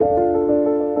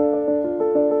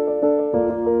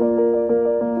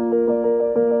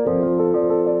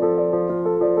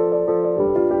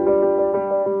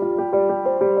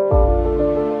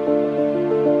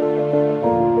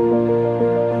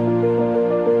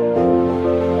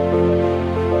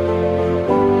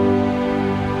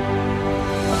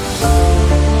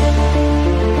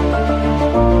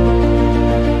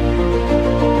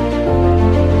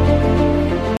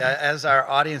as our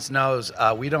audience knows,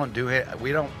 we don't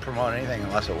promote anything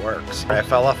unless it works. I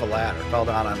fell off a ladder, fell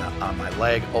down on my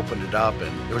leg, opened it up,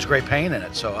 and there was great pain in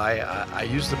it. So I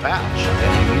used the patch,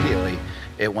 and immediately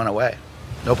it went away.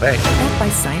 No pain. Backed by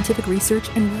scientific research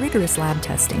and rigorous lab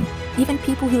testing, even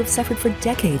people who have suffered for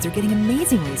decades are getting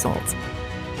amazing results.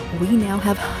 We now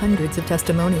have hundreds of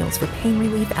testimonials for pain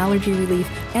relief, allergy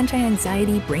relief,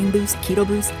 anti-anxiety, brain boost, keto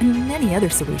boost, and many other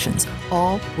solutions,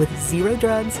 all with 0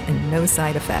 drugs and no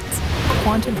side effects.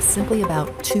 Quantum is simply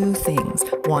about 2 things.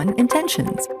 1,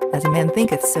 intentions. As a man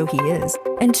thinketh, so he is.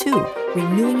 And 2,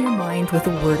 renewing your mind with the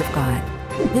Word of God.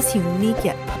 This unique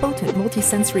yet potent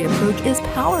multisensory approach is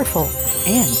powerful,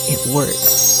 and it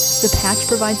works. The patch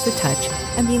provides the touch,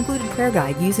 and the included prayer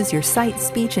guide uses your sight,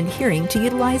 speech, and hearing to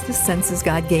utilize the senses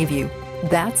God gave you.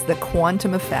 That's the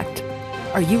quantum effect.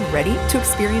 Are you ready to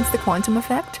experience the quantum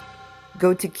effect?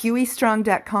 Go to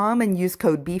QEstrong.com and use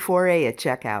code B4A at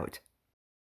checkout.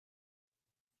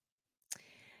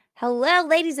 Hello,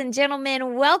 ladies and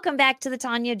gentlemen. Welcome back to the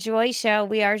Tania Joy Show.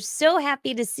 We are so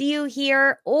happy to see you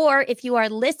here, or if you are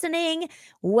listening,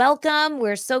 welcome.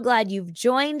 We're so glad you've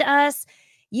joined us.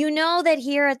 You know that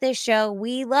here at this show,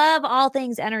 we love all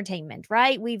things entertainment,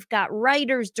 right? We've got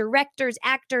writers, directors,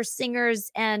 actors,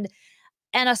 singers, and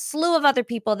a slew of other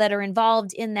people that are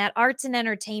involved in that arts and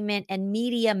entertainment and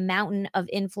media mountain of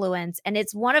influence. And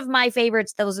it's one of my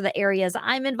favorites. Those are the areas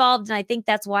I'm involved in. I think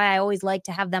that's why I always like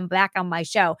to have them back on my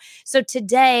show. So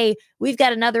today we've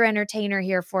got another entertainer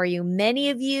here for you. Many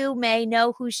of you may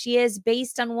know who she is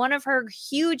based on one of her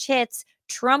huge hits,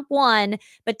 Trump Won.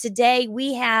 But today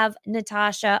we have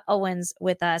Natasha Owens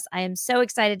with us. I am so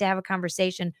excited to have a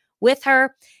conversation with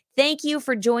her. Thank you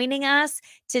for joining us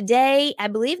today. I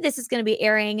believe this is going to be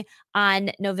airing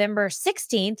on November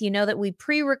 16th. You know that we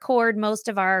pre-record most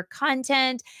of our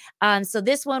content. So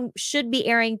this one should be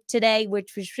airing today,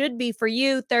 which should be for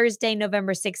you Thursday,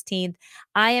 November 16th.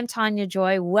 I am Tania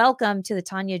Joy. Welcome to the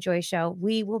Tania Joy Show.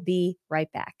 We will be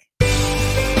right back.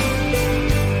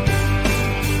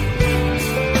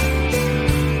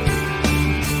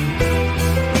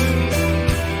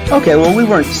 Okay, well, we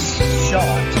weren't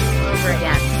shocked.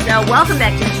 Yeah. So welcome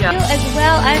back to the show. As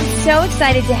well, I'm so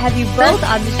excited to have you both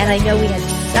on the show. And I know we had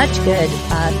such good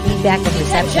feedback and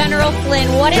reception. General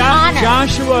Flynn, what an honor.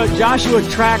 Joshua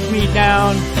tracked me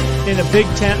down in a big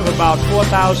tent of about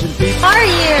 4,000 people. How are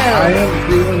you? I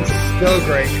am feeling so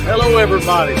great. Hello,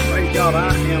 everybody. Praise God,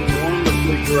 I am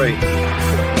wonderfully great.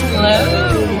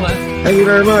 Hello. Thank you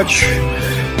very much.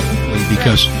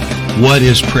 Because what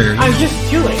is prayer? I'm just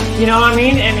Julie, you know what I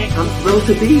mean? And I'm thrilled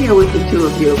to be here with the two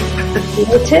of you. Me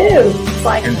too. It's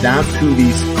like, And that's who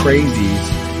these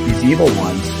crazies, these evil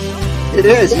ones. It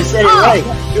is. You said it right.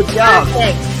 Good job.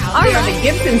 perfect. All right, the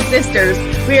Gibson sisters.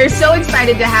 We are so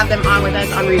excited to have them on with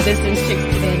us on Resistance Chicks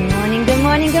today. Good morning, good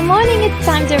morning, good morning. It's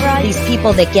time to run. These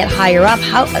people that get higher up,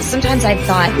 sometimes I've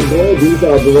thought, These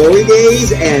are glory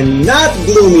days and not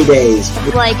gloomy days.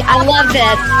 like, I love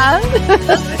this.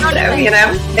 You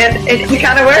know, and it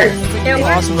kind of works.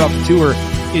 what's awesome about the tour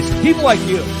is people like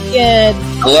you. Good.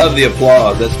 I love the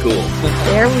applause. That's cool.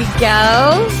 There we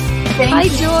go. Hi,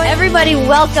 Joy. Everybody,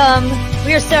 welcome.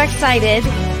 We are so excited.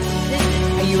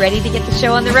 Are you ready to get the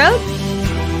show on the road?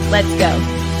 Let's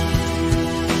go.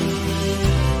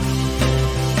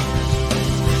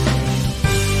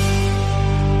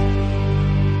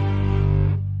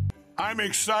 I'm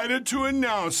excited to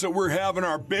announce that we're having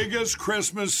our biggest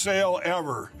Christmas sale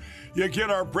ever. You get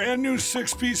our brand new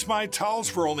 6-piece My Towels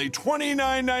for only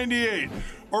 $29.98,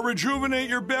 or rejuvenate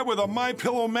your bed with a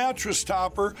MyPillow mattress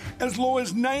topper as low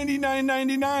as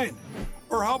 $99.99.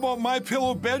 Or how about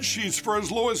MyPillow bed sheets for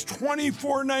as low as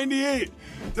 $24.98?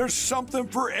 There's something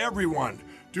for everyone.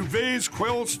 Duvets,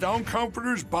 quilts, down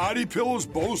comforters, body pillows,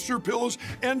 bolster pillows,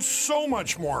 and so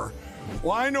much more.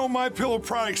 Well, I know MyPillow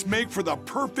products make for the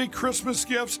perfect Christmas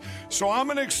gifts, so I'm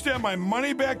going to extend my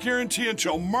money-back guarantee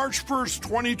until March 1st,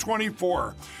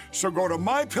 2024. So go to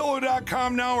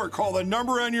MyPillow.com now or call the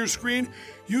number on your screen.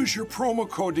 Use your promo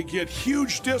code to get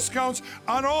huge discounts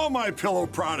on all MyPillow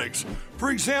products. For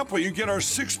example, you get our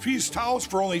 6-piece towels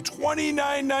for only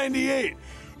 $29.98.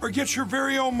 Or get your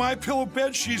very own MyPillow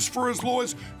bed sheets for as low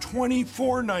as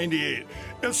 $24.98.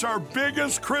 It's our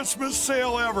biggest Christmas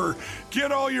sale ever.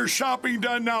 Get all your shopping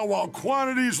done now while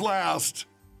quantities last.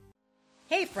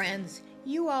 Hey friends,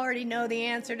 you already know the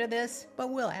answer to this,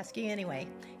 but we'll ask you anyway.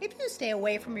 If you stay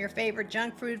away from your favorite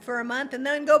junk food for a month and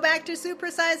then go back to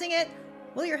supersizing it,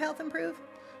 will your health improve?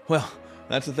 Well,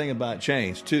 that's the thing about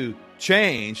change. To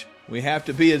change, we have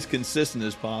to be as consistent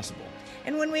as possible.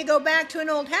 And when we go back to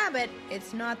an old habit,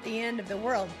 it's not the end of the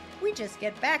world. We just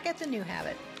get back at the new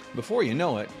habit. Before you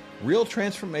know it, real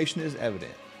transformation is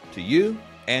evident. to you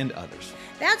and others.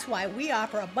 That's why we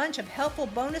offer a bunch of helpful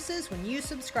bonuses when you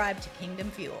subscribe to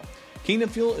Kingdom Fuel. Kingdom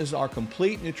Fuel is our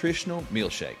complete nutritional meal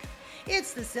shake.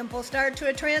 It's the simple start to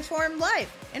a transformed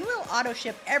life, and we'll auto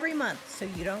ship every month so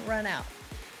you don't run out.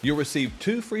 You'll receive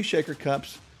 2 free shaker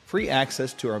cups, free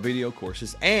access to our video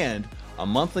courses, and a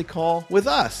monthly call with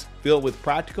us filled with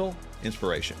practical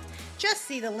inspiration. Just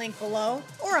see the link below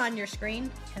or on your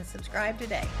screen and subscribe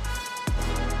today.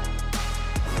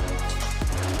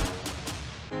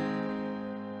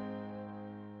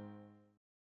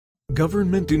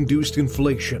 Government-induced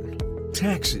inflation,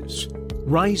 taxes,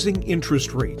 rising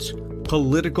interest rates,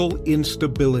 political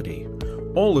instability.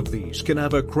 All of these can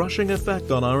have a crushing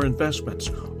effect on our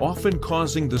investments, often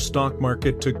causing the stock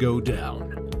market to go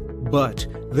down. But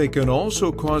they can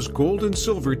also cause gold and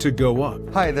silver to go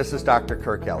up. Hi, this is Dr.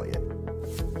 Kirk Elliott.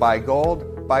 Buy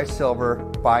gold, buy silver,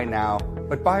 buy now,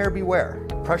 but buyer beware.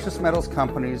 Precious metals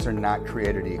companies are not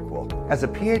created equal. As a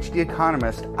PhD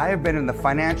economist, I have been in the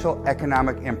financial,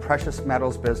 economic, and precious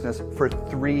metals business for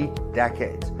 3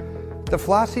 decades. The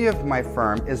philosophy of my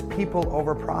firm is people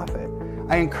over profit.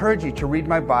 I encourage you to read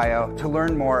my bio to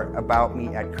learn more about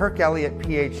me at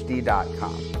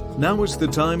kirkelliottphd.com. Now is the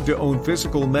time to own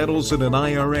physical metals in an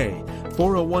IRA,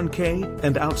 401k,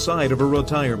 and outside of a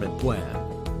retirement plan.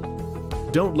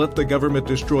 Don't let the government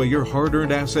destroy your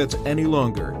hard-earned assets any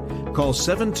longer. Call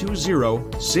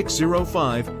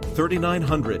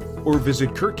 720-605-3900 or visit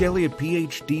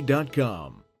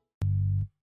kirkelliottphd.com.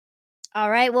 All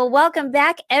right. Well, welcome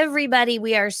back, everybody.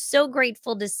 We are so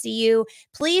grateful to see you.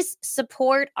 Please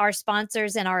support our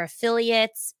sponsors and our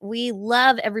affiliates. We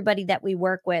love everybody that we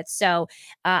work with. So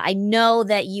I know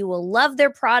that you will love their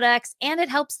products and it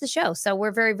helps the show. So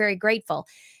we're very, very grateful.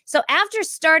 So after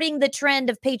starting the trend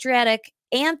of patriotic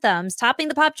anthems topping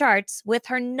the pop charts with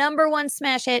her #1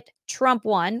 smash hit, Trump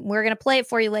Won, we're going to play it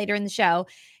for you later in the show,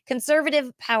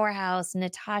 conservative powerhouse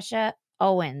Natasha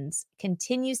Owens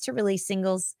continues to release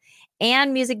singles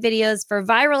and music videos for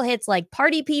viral hits like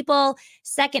Party People,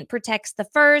 Second Protects the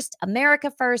First, America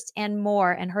First, and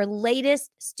more. And her latest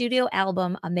studio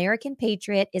album, American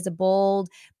Patriot, is a bold,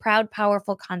 proud,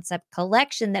 powerful concept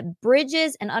collection that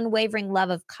bridges an unwavering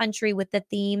love of country with the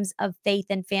themes of faith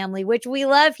and family, which we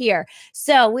love here.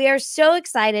 So we are so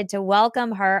excited to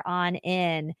welcome her on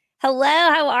in. Hello,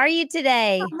 how are you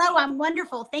today? Hello, I'm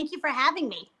wonderful. Thank you for having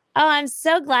me. Oh, I'm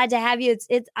so glad to have you.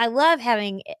 It's I love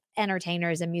having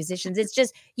entertainers and musicians. It's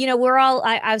just, we're all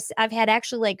I've had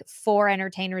actually like 4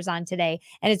 entertainers on today,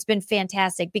 and it's been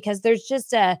fantastic because there's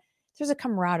a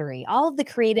camaraderie. All of the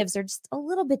creatives are just a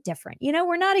little bit different.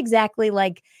 We're not exactly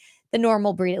like the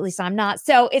normal breed, at least I'm not.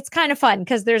 So it's kind of fun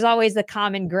because there's always the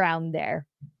common ground there.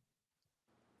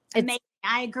 Amazing.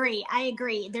 I agree.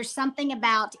 There's something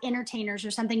about entertainers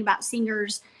or something about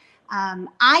singers.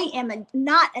 I am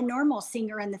not a normal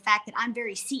singer in the fact that I'm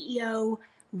very CEO,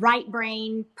 right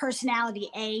brain, personality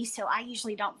A. So I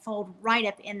usually don't fold right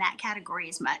up in that category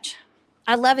as much.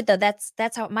 I love it though. That's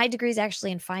how my degree is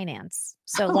actually in finance.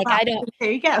 So like I don't.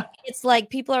 There you go. It's like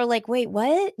people are like, wait,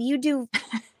 what?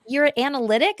 You're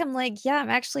analytic? I'm like, yeah, I'm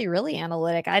actually really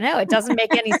analytic. I know it doesn't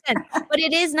make any sense, but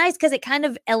it is nice because it kind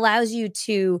of allows you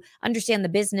to understand the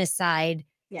business side.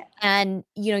 Yeah. And,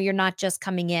 you're not just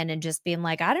coming in and just being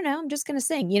like, I don't know, I'm just going to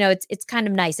sing. It's kind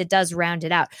of nice. It does round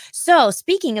it out. So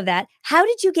speaking of that, how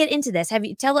did you get into this?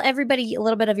 Tell everybody a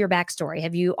little bit of your backstory.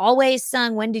 Have you always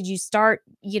sung? When did you start,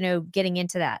 getting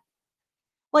into that?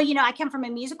 Well, I come from a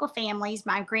musical family.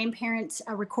 My grandparents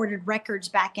recorded records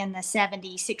back in the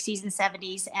 70s, 60s and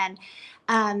 70s. And,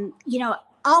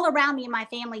 all around me and my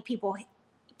family, people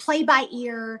play by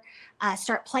ear,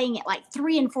 start playing at like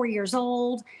 3 and 4 years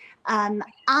old.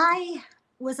 I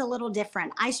was a little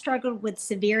different. I struggled with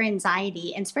severe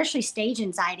anxiety and especially stage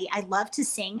anxiety. I love to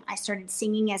sing. I started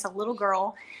singing as a little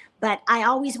girl, but I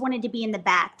always wanted to be in the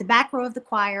back row of the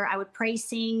choir. I would praise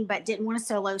sing, but didn't want to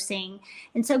solo sing.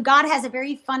 And so God has a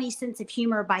very funny sense of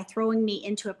humor by throwing me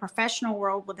into a professional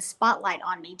world with a spotlight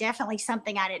on me. Definitely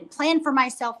something I didn't plan for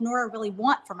myself, nor really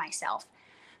want for myself.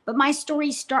 But my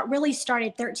story really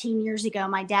started 13 years ago.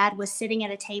 My dad was sitting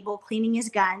at a table cleaning his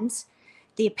guns.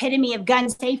 The epitome of gun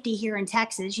safety here in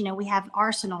Texas. We have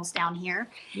arsenals down here.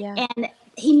 Yeah. And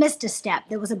he missed a step.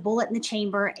 There was a bullet in the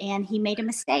chamber and he made a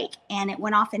mistake and it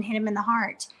went off and hit him in the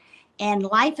heart. And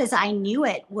life as I knew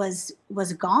it was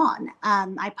gone.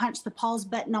 I punched the pause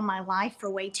button on my life for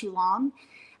way too long.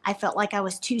 I felt like I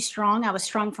was too strong. I was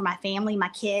strong for my family, my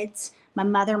kids, my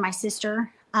mother, my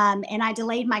sister. And I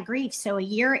delayed my grief. So a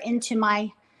year into my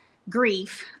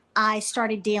grief, I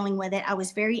started dealing with it. I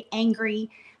was very angry.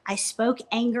 I spoke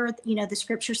anger. The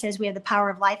scripture says we have the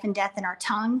power of life and death in our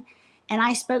tongue. and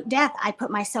I spoke death. I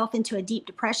put myself into a deep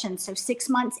depression. So 6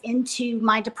 months into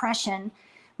my depression,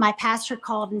 my pastor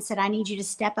called and said, I need you to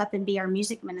step up and be our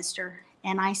music minister.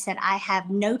 And I said, I have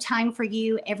no time for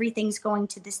you. Everything's going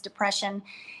to this depression.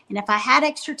 And if I had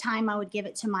extra time, I would give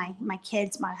it to my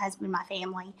kids, my husband, my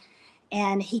family.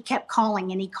 And he kept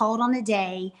calling, and he called on a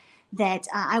day that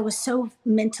I was so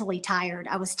mentally tired.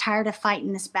 I was tired of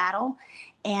fighting this battle,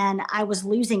 and I was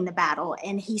losing the battle.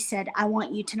 And he said, I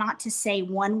want you to not to say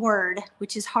one word,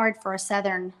 which is hard for a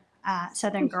Southern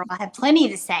girl. I have plenty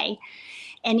to say.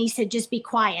 And he said, just be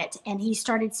quiet. And he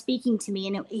started speaking to me,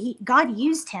 and God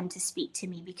used him to speak to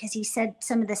me, because he said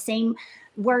some of the same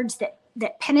words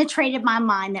that penetrated my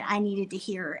mind that I needed to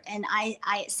hear. And I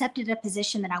accepted a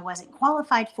position that I wasn't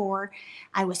qualified for.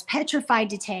 I was petrified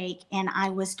to take, and I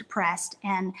was depressed,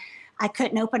 and I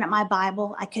couldn't open up my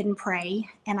Bible. I couldn't pray.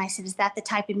 And I said, is that the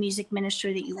type of music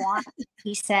ministry that you want?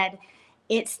 He said,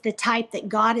 it's the type that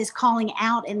God is calling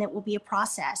out, and it will be a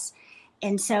process.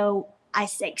 And so I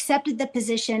accepted the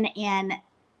position, and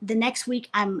the next week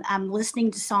I'm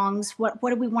listening to songs. What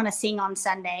do we want to sing on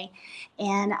Sunday?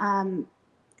 And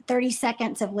 30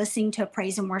 seconds of listening to a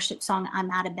praise and worship song,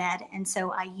 I'm out of bed. And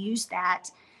so I used that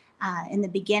in the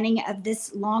beginning of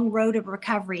this long road of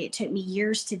recovery. It took me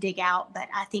years to dig out, but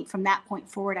I think from that point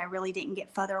forward, I really didn't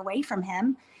get further away from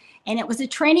him. And it was a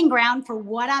training ground for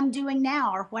what I'm doing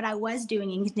now, or what I was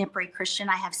doing in contemporary Christian.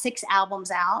 I have 6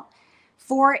 albums out,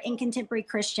 4 in contemporary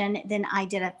Christian. Then I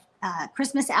did a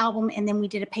Christmas album, and then we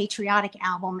did a patriotic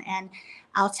album. And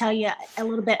I'll tell you a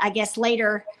little bit, I guess,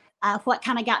 later, what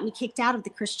kind of got me kicked out of the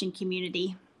Christian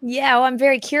community. Yeah, well, I'm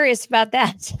very curious about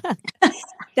that.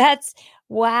 That's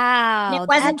wow. And it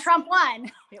wasn't Trump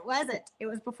won. It wasn't. It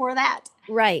was before that.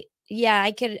 Right. Yeah,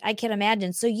 I can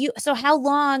imagine. So how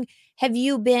long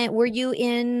were you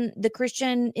in the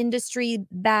Christian industry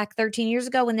back 13 years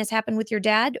ago when this happened with your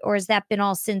dad, or has that been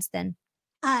all since then?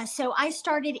 So I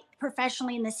started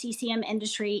professionally in the CCM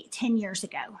industry 10 years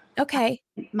ago. Okay.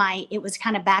 It was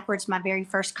kind of backwards. My very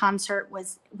first concert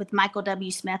was with Michael W.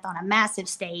 Smith on a massive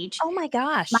stage. Oh my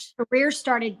gosh. My career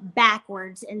started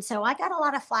backwards. And so I got a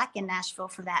lot of flack in Nashville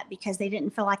for that, because they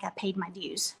didn't feel like I paid my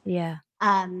dues. Yeah.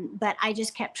 But I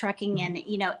just kept trucking, and,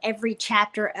 every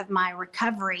chapter of my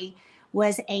recovery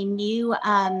was a new,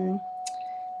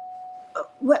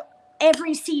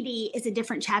 every CD is a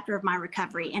different chapter of my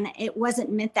recovery. And it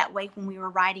wasn't meant that way when we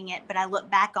were writing it, but I look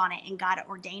back on it, and God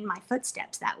ordained my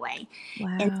footsteps that way.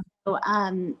 Wow.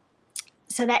 And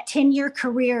so that 10-year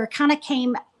career kind of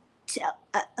came to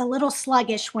a little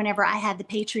sluggish whenever I had the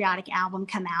patriotic album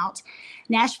come out.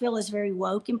 Nashville is very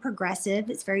woke and progressive.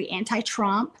 It's very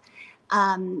anti-Trump.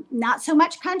 Not so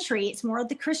much country. It's more of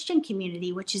the Christian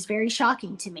community, which is very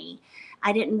shocking to me.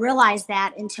 I didn't realize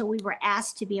that until we were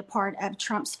asked to be a part of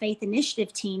Trump's Faith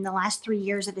Initiative team the last 3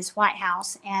 years of his White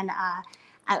House. And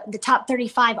the top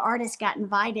 35 artists got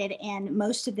invited, and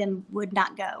most of them would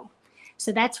not go.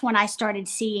 So that's when I started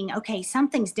seeing, okay,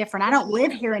 something's different. I don't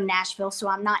live here in Nashville, so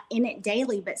I'm not in it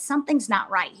daily, but something's not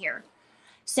right here.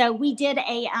 So we did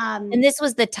and this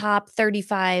was the top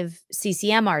 35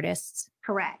 CCM artists.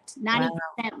 Correct. 90%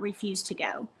 refused to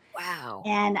go. Wow.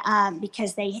 And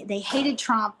because they hated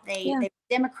Trump, they were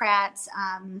Democrats.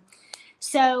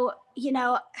 So,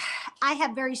 I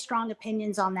have very strong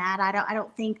opinions on that. I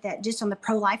don't think that just on the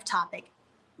pro-life topic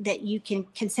that you can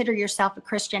consider yourself a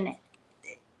Christian.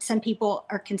 Some people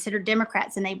are considered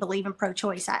Democrats and they believe in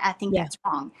pro-choice. I think that's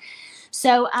wrong.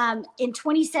 So in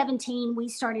 2017, we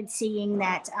started seeing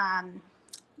that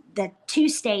the 2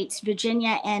 states,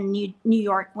 Virginia and New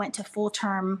York, went to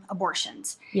full-term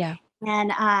abortions. Yeah.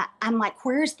 And I'm like,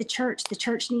 where's the church? The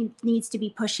church needs to be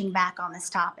pushing back on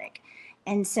this topic.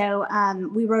 And so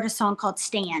we wrote a song called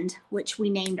Stand, which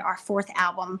we named our 4th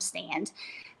album, Stand,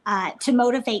 to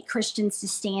motivate Christians to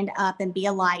stand up and be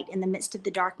a light in the midst of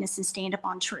the darkness and stand up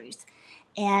on truth.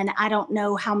 And I don't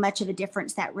know how much of a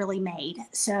difference that really made.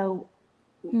 So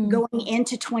going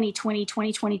into 2020,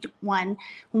 2021,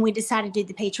 when we decided to do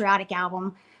the patriotic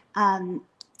album,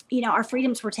 our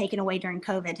freedoms were taken away during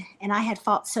COVID. And I had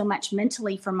fought so much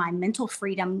mentally for my mental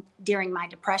freedom during my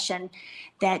depression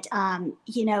that,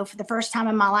 for the first time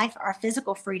in my life, our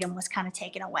physical freedom was kind of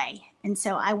taken away. And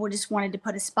so I just wanted to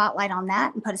put a spotlight on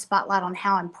that, and put a spotlight on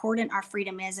how important our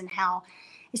freedom is, and how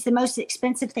it's the most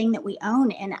expensive thing that we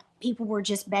own. And people were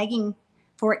just begging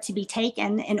for it to be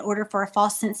taken in order for a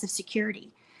false sense of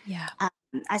security. Yeah.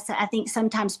 I think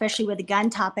sometimes, especially with the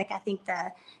gun topic, I think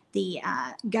the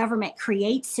government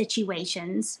creates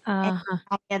situations, and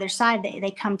on the other side,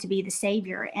 they come to be the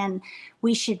savior, and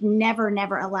we should never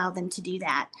allow them to do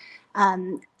that.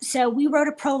 So we wrote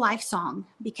a pro-life song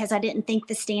because I didn't think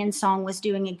the Stand song was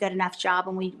doing a good enough job,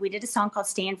 and we did a song called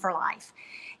Stand for Life.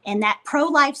 And that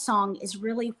pro-life song is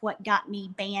really what got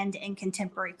me banned in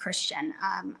contemporary Christian.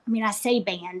 I mean, I say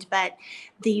banned, but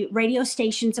the radio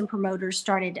stations and promoters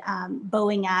started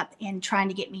bowing up and trying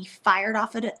to get me fired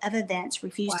off of events,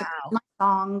 refused to play my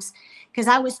songs, because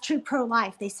I was true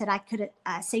pro-life. They said I could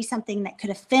say something that could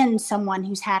offend someone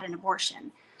who's had an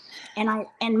abortion.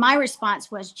 And my response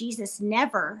was, Jesus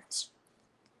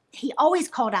he always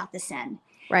called out the sin.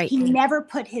 Right. He never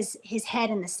put his head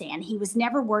in the sand. He was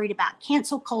never worried about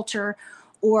cancel culture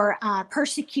or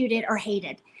persecuted or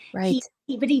hated. Right.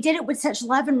 But he did it with such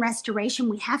love and restoration.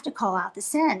 We have to call out the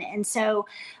sin. And so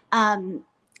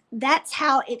that's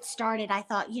how it started. I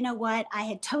thought, you know what? I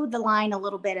had towed the line a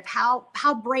little bit of how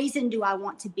brazen do I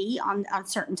want to be on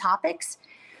certain topics.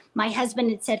 My husband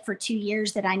had said for 2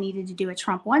 years that I needed to do a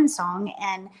Trump 1 song.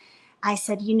 And I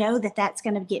said, you know, that's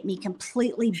going to get me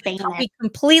completely banned. I'll be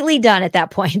completely done at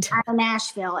that point. Out of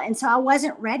Nashville. And so I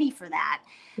wasn't ready for that.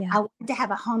 Yeah. I wanted to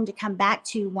have a home to come back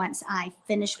to once I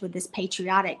finished with this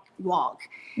patriotic walk.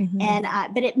 Mm-hmm.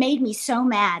 And but it made me so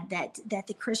mad that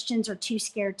the Christians are too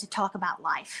scared to talk about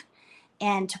life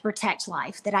and to protect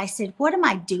life, that I said, what am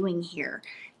I doing here?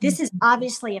 This is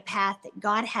obviously a path that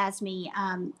God has me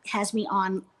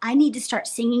on. I need to start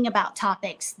singing about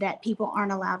topics that people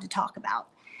aren't allowed to talk about.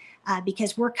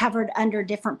 Because we're covered under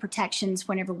different protections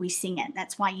whenever we sing it.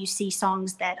 That's why you see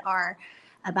songs that are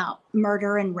about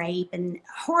murder and rape and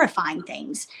horrifying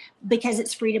things, because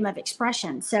it's freedom of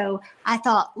expression. So I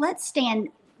thought, let's stand.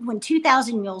 When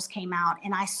 2,000 Mules came out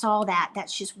and I saw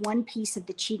that's just one piece of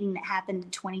the cheating that happened in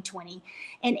 2020.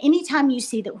 And anytime you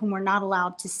see that when we're not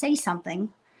allowed to say something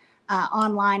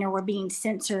online or we're being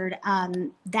censored,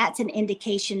 that's an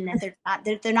indication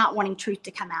that they're not wanting truth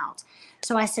to come out.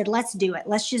 So I said, let's do it.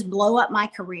 Let's just blow up my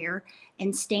career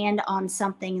and stand on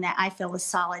something that I feel is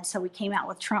solid. So we came out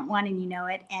with Trump 1, and you know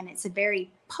it. And it's a very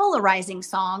polarizing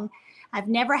song. I've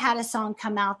never had a song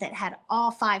come out that had all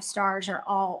 5 stars or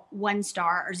all 1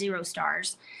 star or 0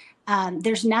 stars.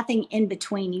 There's nothing in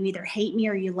between. You either hate me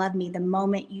or you love me the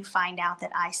moment you find out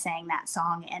that I sang that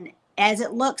song. And as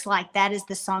it looks like, that is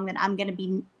the song that I'm going to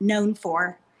be known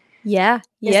for. Yeah.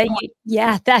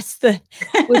 That's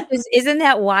isn't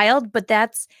that wild? But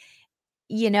that's,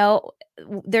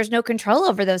 there's no control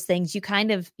over those things. You kind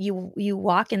of, you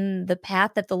walk in the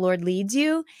path that the Lord leads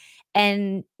you.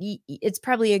 And it's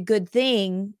probably a good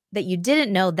thing that you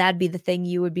didn't know that'd be the thing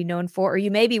you would be known for, or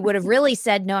you maybe would have really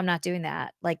said, no, I'm not doing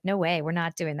that. Like, no way, we're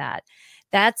not doing that.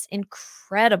 That's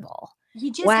incredible.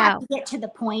 You just have to get to the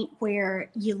point where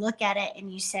you look at it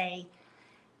and you say,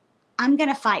 I'm going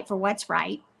to fight for what's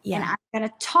right. Yeah. And I'm going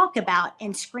to talk about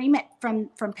and scream it from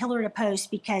pillar to post,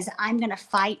 because I'm going to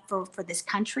fight for this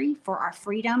country, for our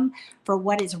freedom, for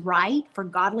what is right, for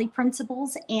godly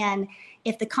principles. And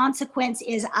if the consequence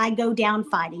is I go down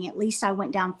fighting, at least I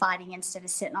went down fighting instead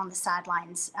of sitting on the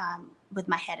sidelines with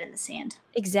my head in the sand.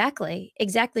 Exactly.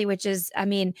 Which is, I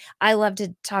mean, I love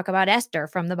to talk about Esther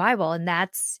from the Bible, and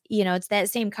that's, it's that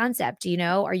same concept.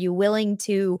 Are you willing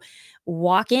to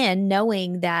walk in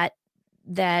knowing that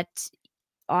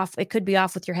it could be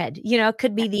off with your head, it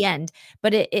could be the end,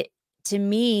 but it to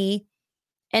me,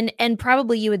 and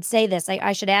probably you would say this,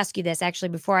 I should ask you this actually,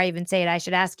 before I even say it, I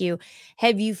should ask you,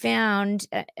 have you found,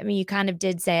 I mean, you kind of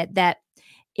did say it, that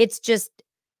it's just,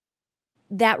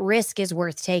 that risk is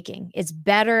worth taking. It's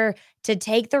better to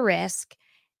take the risk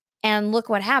and look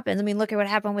what happens. I mean, look at what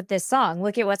happened with this song.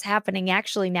 Look at what's happening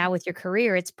actually now with your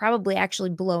career. It's probably actually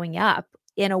blowing up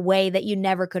in a way that you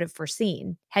never could have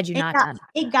foreseen had you not done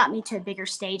it. It got me to a bigger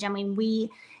stage. I mean,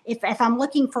 if I'm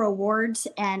looking for awards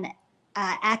and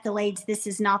accolades, this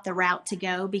is not the route to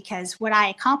go, because what I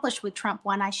accomplished with Trump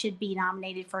 1, I should be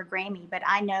nominated for a Grammy, but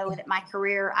I know that my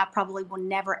career, I probably will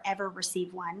never, ever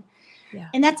receive one. Yeah.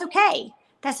 And that's okay.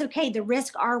 That's okay. The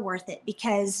risks are worth it,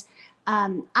 because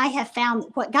I have found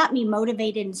what got me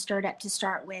motivated and stirred up to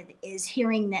start with is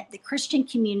hearing that the Christian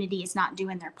community is not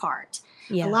doing their part.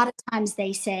 Yeah. A lot of times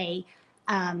they say,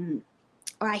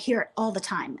 or I hear it all the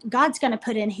time, God's going to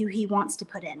put in who he wants to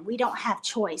put in. We don't have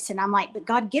choice. And I'm like, but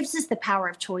God gives us the power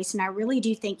of choice. And I really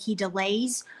do think he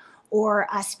delays or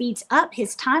speeds up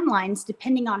his timelines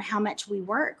depending on how much we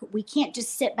work. We can't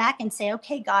just sit back and say,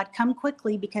 okay, God, come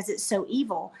quickly because it's so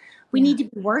evil. We need to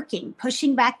be working,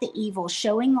 pushing back the evil,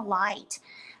 showing the light,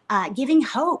 giving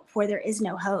hope where there is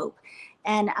no hope.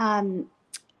 And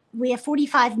we have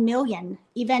 45 million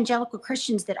evangelical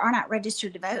Christians that are not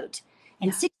registered to vote.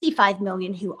 And 65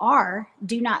 million who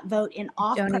do not vote in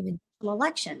off-presidential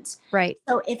elections. Right.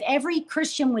 So if every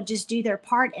Christian would just do their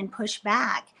part and push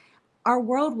back, our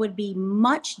world would be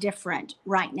much different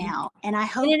right now. And I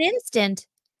hope in an instant.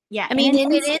 Yeah. I mean,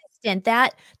 in an instant,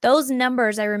 that those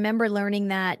numbers, I remember learning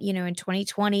that, in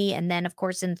 2020. And then of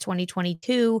course, in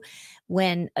 2022,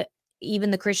 when even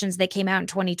the Christians that came out in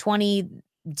 2020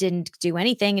 didn't do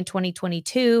anything in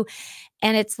 2022.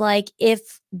 And it's like,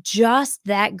 if just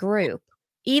that group,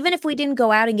 even if we didn't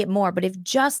go out and get more, but if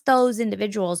just those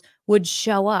individuals would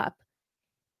show up,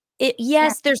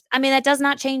 that does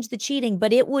not change the cheating,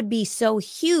 but it would be so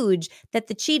huge that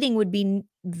the cheating would be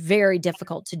very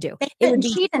difficult to do. It would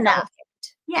be cheat enough.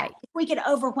 Yeah. Right. If we could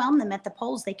overwhelm them at the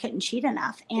polls, they couldn't cheat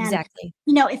enough. And, exactly.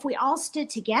 If we all stood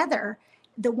together,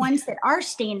 the ones that are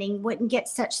standing wouldn't get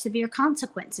such severe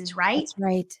consequences, right? That's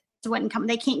right. So wouldn't come.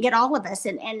 They can't get all of us.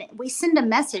 And we send a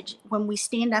message when we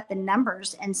stand up in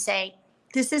numbers and say,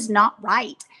 this is not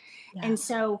right. Yeah. And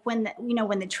so when the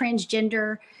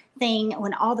transgender thing,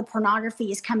 when all the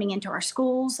pornography is coming into our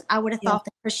schools, I would have thought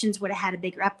the Christians would have had a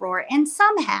bigger uproar. And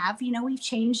some have, we've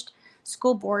changed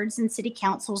school boards and city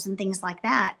councils and things like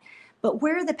that. But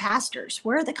where are the pastors?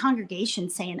 Where are the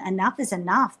congregations saying enough is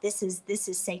enough? This is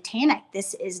satanic.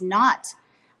 This is not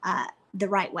the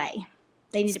right way.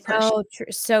 They need to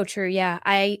push. So true. Yeah.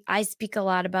 I speak a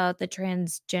lot about the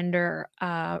transgender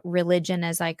religion,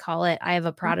 as I call it. I have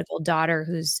a prodigal daughter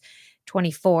who's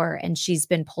 24 and she's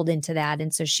been pulled into that.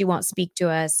 And so she won't speak to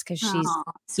us because she's,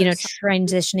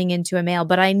 transitioning into a male.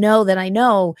 But I know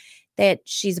that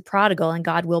she's a prodigal and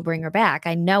God will bring her back.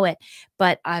 I know it.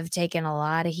 But I've taken a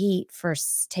lot of heat for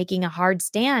taking a hard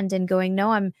stand and going,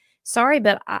 no, I'm sorry,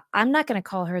 but I'm not going to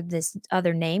call her this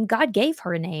other name. God gave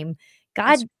her a name.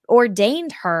 God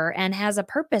ordained her and has a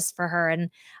purpose for her. And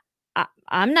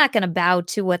I'm not going to bow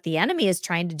to what the enemy is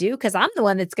trying to do because I'm the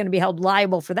one that's going to be held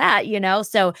liable for that,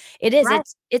 So it is, right.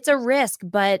 It's a risk,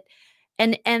 but,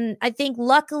 and I think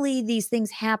luckily these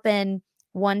things happen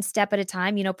one step at a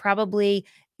time, probably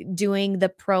doing the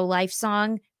pro-life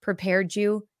song prepared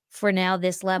you for now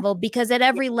this level, because at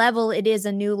every level it is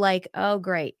a new, oh,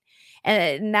 great.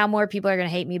 And now more people are going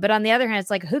to hate me. But on the other hand,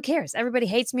 it's like, who cares? Everybody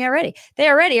hates me already. They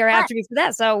already are after me for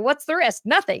that. So what's the risk?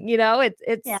 Nothing,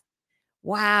 it's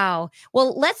wow.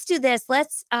 Well, let's do this.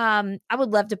 I would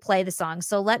love to play the song.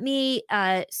 So let me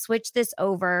switch this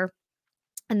over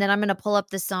and then I'm going to pull up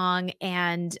the song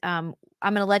and I'm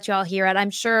going to let you all hear it.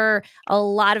 I'm sure a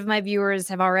lot of my viewers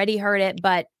have already heard it,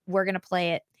 but we're going to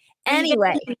play it.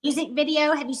 Anyway, the music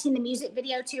video. Have you seen the music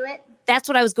video to it? That's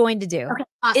what I was going to do. Okay,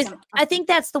 awesome. I think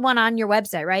that's the one on your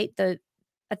website, right?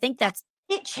 I think that's.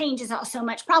 It changes so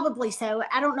much, probably so.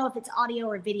 I don't know if it's audio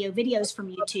or video. Videos from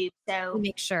YouTube. So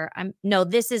make sure no,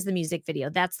 this is the music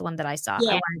video. That's the one that I saw.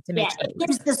 Yeah, I wanted to make sure. It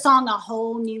gives the song a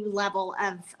whole new level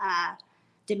of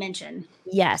dimension.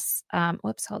 Yes.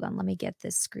 Whoops, hold on. Let me get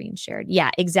this screen shared.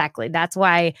 Yeah, exactly. That's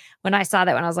why when I saw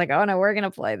that one, I was like, oh no, we're going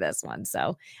to play this one.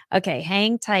 So, okay.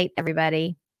 Hang tight,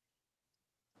 everybody.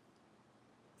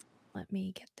 Let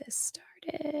me get this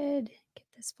started. Get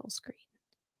this full screen.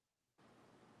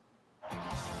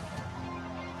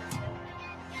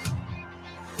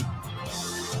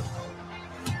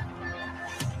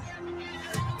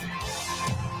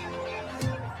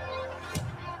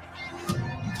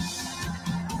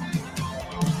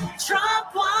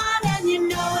 Trump won and you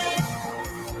know it.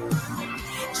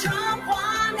 Trump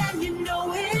won and you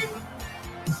know it.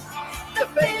 The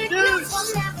fake news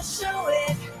will never show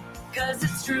it, 'cause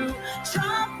it's true.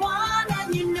 Trump won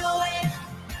and you know it.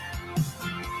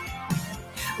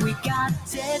 We got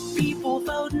dead people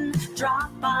voting,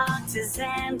 drop boxes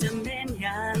and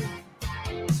Dominion.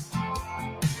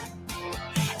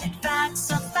 And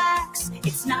facts are facts,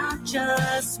 it's not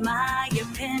just my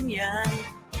opinion.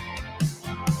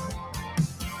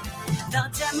 The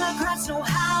Democrats know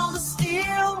how to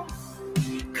steal.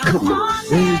 Come on,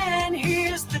 man,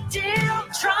 here's the deal.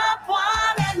 Trump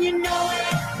won and you know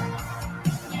it.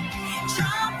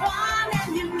 Trump won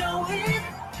and you know it.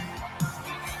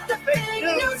 The fake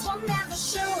news will never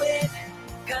show it,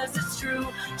 'cause it's true.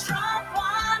 Trump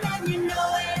won and you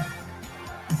know it.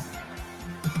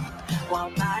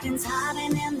 While Biden's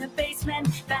hiding in the basement,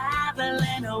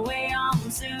 babbling away on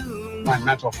Zoom. My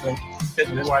mental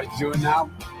fitness, what he's doing now.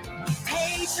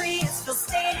 Patriots fill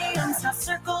stadiums, not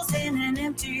circles in an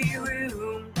empty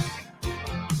room.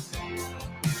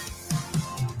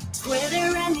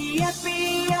 Twitter and the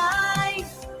FBI,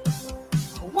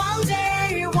 one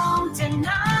day won't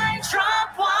deny.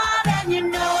 Trump won and you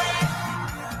know it.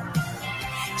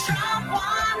 Trump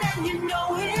won and you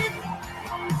know it.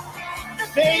 The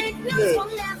fake news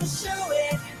will never show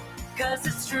it, 'cause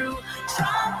it's true.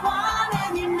 Trump won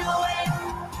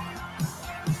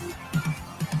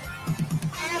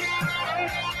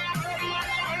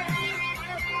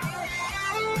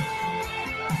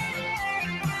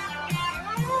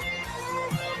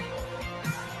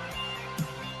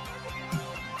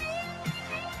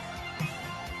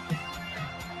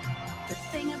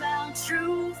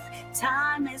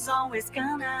how it's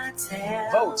gonna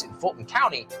tell. Votes in Fulton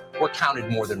County were counted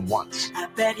more than once. I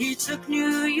bet he took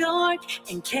New York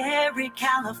and carried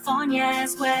California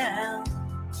as well.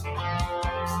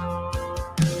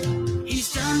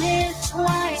 He's done it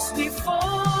twice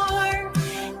before,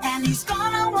 and he's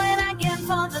gonna win again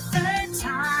for the third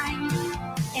time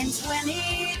in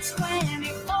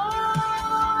 2024.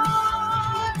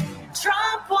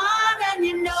 Trump won and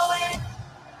you know it.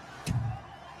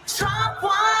 Trump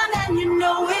won and you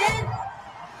know it.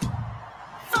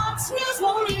 Fox News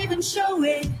won't even show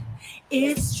it.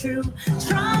 It's true.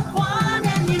 Trump won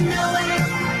and you know it.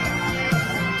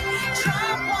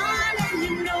 Trump won and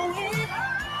you know it.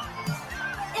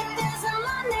 If there's a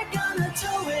line, they're gonna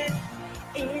tow it.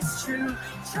 It's true.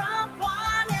 Trump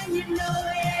won and you know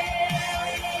it.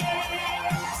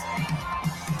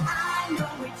 I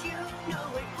know it, you know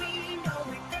it, we know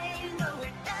it, they know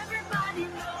it, everybody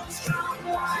knows Trump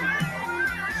won.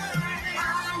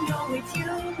 I know it, you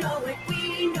know it,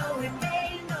 we know it,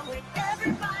 they know it,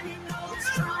 everybody knows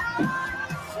Trump won.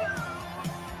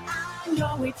 I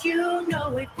know it, you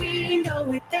know it, we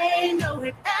know it, they know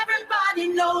it, everybody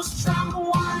knows Trump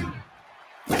won.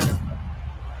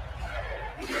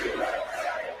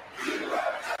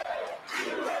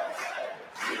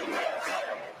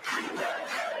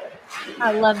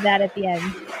 I love that at the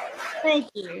end. Thank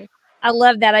you. I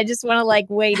love that. I just want to like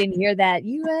wait and hear that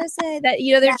USA. That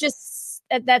there's just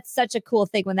that's such a cool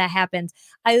thing when that happens.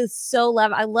 I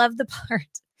love the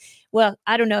part. Well,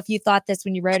 I don't know if you thought this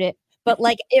when you wrote it, but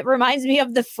like it reminds me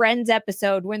of the Friends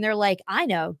episode when they're like, "I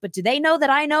know, but do they know that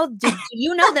I know? Do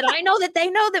you know that I know that they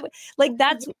know that?" Like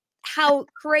that's how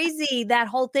crazy that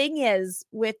whole thing is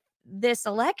with this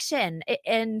election,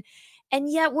 and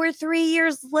yet we're 3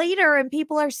 years later and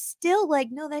people are still like,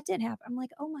 no, that didn't happen. I'm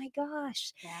like, oh my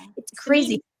gosh, it's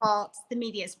crazy. It's the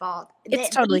media's fault. It's They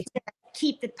totally need to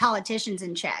keep the politicians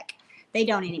in check. They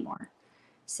don't anymore.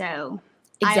 So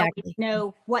Exactly. I always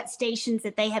know what stations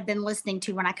that they have been listening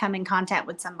to when I come in contact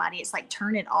with somebody. It's like,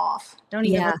 turn it off. Don't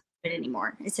even listen to it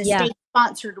anymore. It's a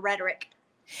state-sponsored rhetoric.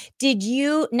 Did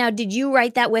you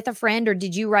write that with a friend or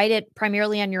did you write it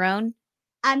primarily on your own?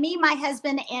 Me, my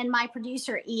husband, and my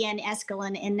producer, Ian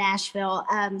Escalon in Nashville.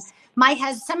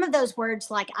 Some of those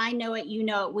words like, I know it, you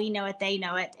know it, we know it, they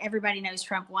know it, everybody knows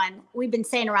Trump won. We've been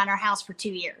saying around our house for 2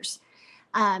 years.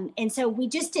 And so we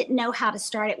just didn't know how to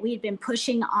start it. We had been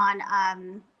pushing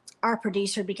on our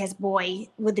producer because, boy,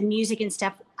 with the music and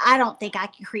stuff, I don't think I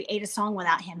could create a song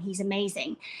without him. He's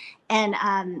amazing. And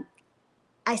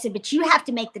I said, but you have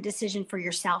to make the decision for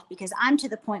yourself because I'm to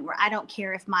the point where I don't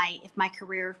care if my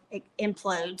career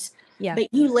implodes. Yeah. But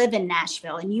you live in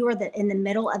Nashville and you are in the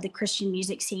middle of the Christian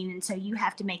music scene, and so you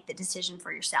have to make the decision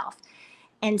for yourself.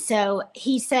 And so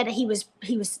he said he was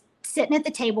sitting at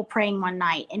the table praying one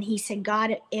night, and he said,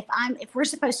 God, if we're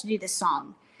supposed to do this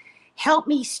song, help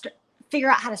me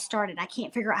figure out how to start it. I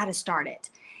can't figure out how to start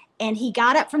it. And he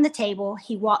got up from the table,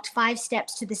 he walked 5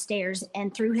 steps to the stairs,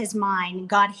 and through his mind,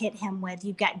 God hit him with,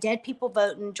 you've got dead people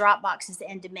voting, drop boxes,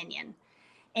 and Dominion.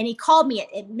 And he called me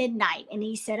at midnight, and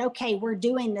he said, okay, we're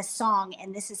doing this song,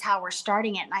 and this is how we're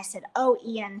starting it. And I said, oh,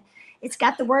 Ian, it's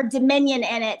got the word Dominion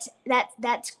in it.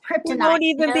 That's kryptonite. We won't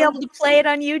even be able to play it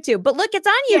on YouTube. But look, it's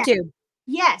on YouTube.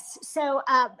 Yes. So,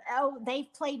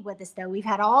 they've played with us, though. We've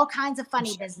had all kinds of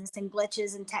funny business and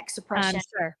glitches and tech suppression. I'm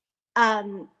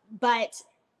sure. But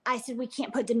I said, we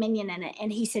can't put Dominion in it.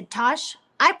 And he said, Tosh,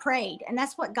 I prayed, and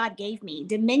that's what God gave me.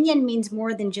 Dominion means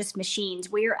more than just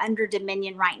machines. We are under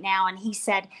dominion right now. And he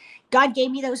said, God gave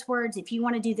me those words. If you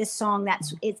want to do this song,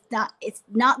 we're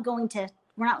not going to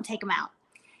take them out.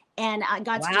 And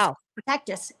God's just to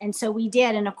protect us. And so we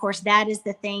did. And of course, that is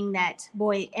the thing that,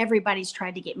 boy, everybody's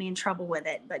tried to get me in trouble with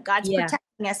it, but God's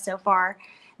protecting us so far.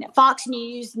 Fox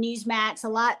News, Newsmax, a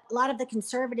lot of the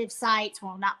conservative sites,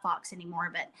 well, not Fox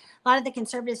anymore, but a lot of the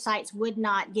conservative sites would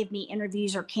not give me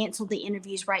interviews or cancel the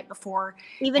interviews right before.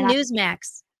 Even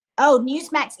Newsmax.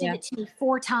 Newsmax did it to me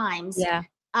 4 times. Yeah.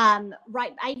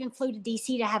 Right. I even flew to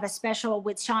DC to have a special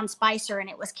with Sean Spicer, and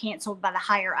it was canceled by the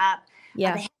higher up. The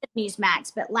head of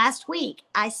Newsmax. But last week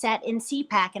I sat in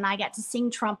CPAC and I got to sing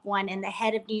Trump Won, and the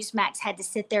head of Newsmax had to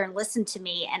sit there and listen to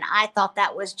me. And I thought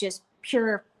that was just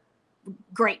pure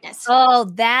greatness. Oh,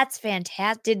 that's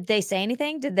fantastic. Did they say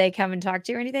anything? Did they come and talk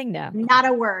to you or anything? No, not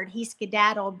a word. He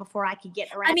skedaddled before I could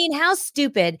get around. I mean, how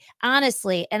stupid,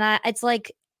 honestly. And it's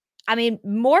like, I mean,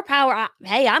 more power.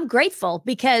 Hey, I'm grateful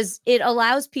because it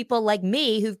allows people like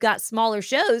me who've got smaller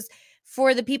shows,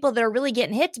 for the people that are really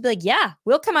getting hit, to be like, yeah,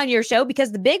 we'll come on your show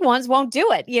because the big ones won't do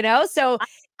it, So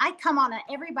I come on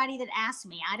everybody that asks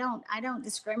me. I don't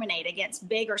discriminate against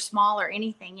big or small or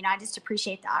anything. I just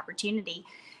appreciate the opportunity.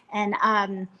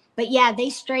 And but yeah, they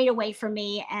strayed away from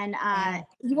me, and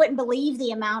you wouldn't believe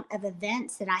the amount of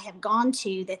events that I have gone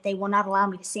to that they will not allow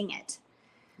me to sing it.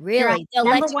 Really? They'll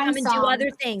let you come and do song. other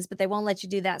things, but they won't let you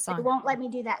do that They song. won't let me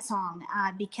do that song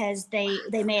because they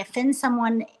may offend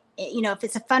someone. You know, if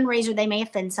it's a fundraiser, they may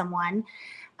offend someone.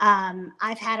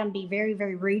 I've had them be very,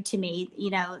 very rude to me.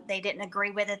 You know, they didn't agree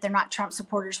with it. They're not Trump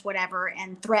supporters, whatever,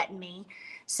 and threaten me.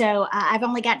 So I've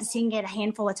only got to sing it a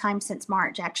handful of times since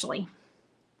March, actually.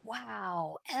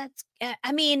 Wow. That's,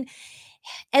 I mean,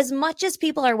 as much as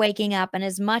people are waking up and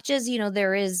as much as, you know,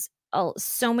 there is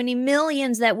so many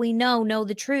millions that we know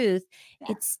the truth,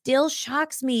 it still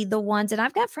shocks me, the ones, and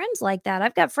I've got friends like that.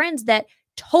 I've got friends that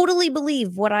totally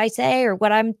believe what I say or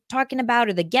what I'm talking about,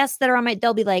 or the guests that are on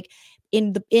they'll be like,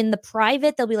 in the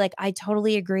private, they'll be like, I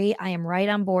totally agree. I am right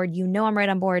on board. You know, I'm right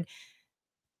on board,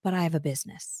 but I have a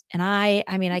business. And I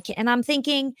mean, I can't, and I'm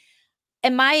thinking,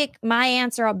 and my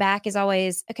answer back is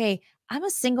always, okay, I'm a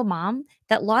single mom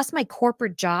that lost my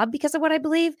corporate job because of what I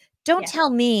believe. Don't tell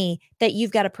me that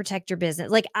you've got to protect your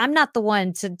business. Like, I'm not the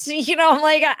one to you know, I'm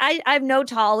like, I have no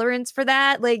tolerance for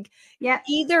that. Like,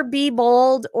 either be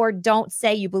bold or don't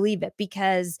say you believe it,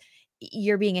 because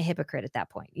you're being a hypocrite at that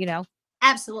point, you know?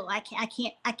 Absolutely.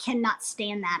 I cannot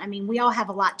stand that. I mean, we all have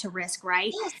a lot to risk,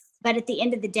 right? Yes. But at the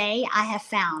end of the day, I have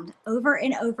found over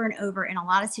and over and over in a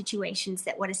lot of situations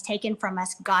that what is taken from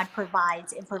us, God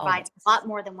provides, and provides a lot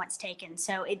more than what's taken.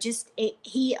 So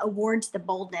he awards the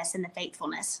boldness and the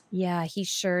faithfulness. Yeah, he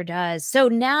sure does. So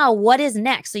now what is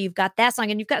next? So you've got that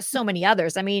song and you've got so many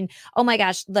others. I mean, oh my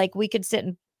gosh, like we could sit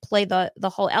and play the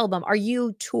whole album. Are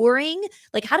you touring?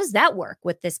 Like, how does that work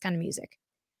with this kind of music?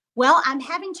 Well, I'm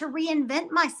having to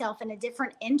reinvent myself in a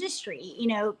different industry. You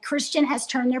know, Christian has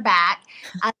turned their back.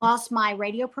 I lost my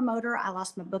radio promoter. I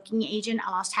lost my booking agent.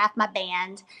 I lost half my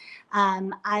band.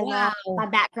 I lost my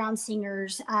background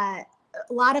singers. A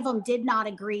lot of them did not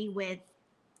agree with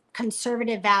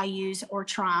conservative values or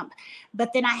Trump.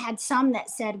 But then I had some that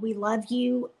said, we love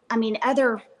you. I mean,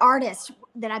 other artists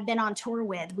that I've been on tour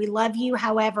with, we love you.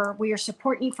 However, we are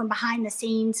supporting you from behind the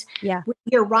scenes. Yeah.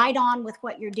 You're right on with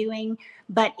what you're doing.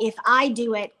 But if I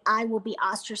do it, I will be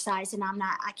ostracized, and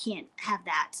I can't have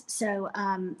that. So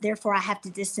therefore I have to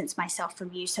distance myself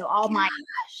from you. So all my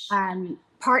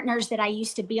partners that I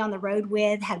used to be on the road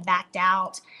with have backed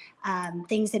out.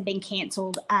 Things have been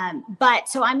canceled. But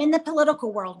so I'm in the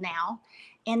political world now,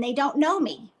 and they don't know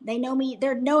me. They know me.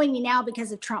 They're knowing me now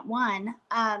because of Trump won.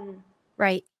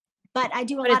 Right. But I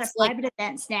do a lot of private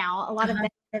events now, a lot of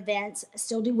events,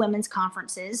 still do women's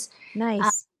conferences.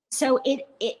 Nice. So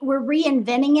we're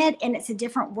reinventing it, and it's a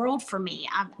different world for me.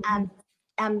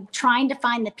 I'm trying to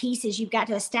find the pieces. You've got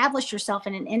to establish yourself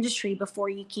in an industry before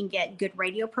you can get good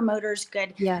radio promoters,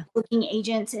 good booking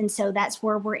agents. And so that's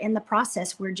where we're in the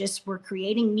process. We're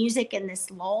creating music in this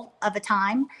lull of a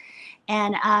time.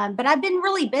 And, but I've been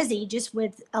really busy just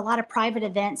with a lot of private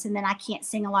events, and then I can't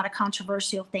sing a lot of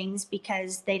controversial things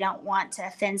because they don't want to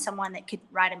offend someone that could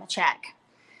write them a check.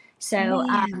 So,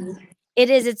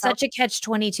 it's such a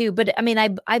catch-22, but I mean,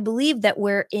 I believe that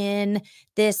we're in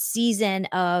this season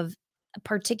of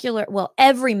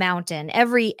every mountain,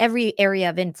 every area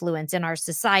of influence in our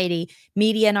society,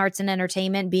 media and arts and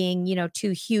entertainment being, you know,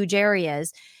 two huge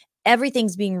areas.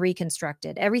 Everything's being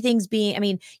reconstructed. Everything's being, I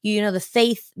mean, you know,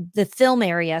 the film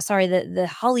area, the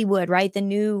Hollywood, right? The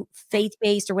new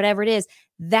faith-based or whatever it is,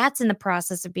 that's in the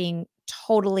process of being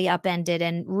totally upended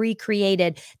and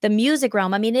recreated. The music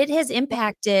realm, I mean, it has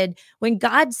impacted. When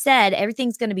God said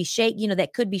everything's going to be shaken, you know,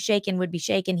 that could be shaken would be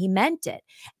shaken, he meant it.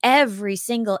 Every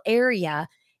single area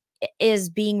is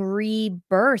being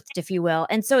rebirthed, if you will.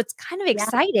 And so it's kind of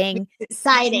exciting. It's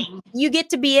exciting. You get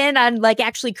to be in on like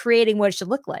actually creating what it should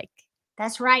look like.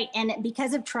 That's right. And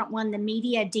because of Trump won, the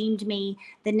media deemed me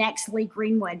the next Lee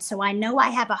Greenwood. So I know I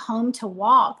have a home to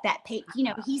walk. You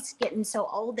know, he's getting so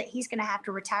old that he's going to have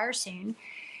to retire soon.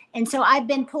 And so I've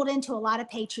been pulled into a lot of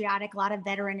patriotic, a lot of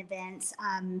veteran events.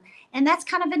 And that's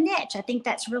kind of a niche. I think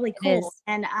that's really cool.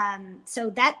 And so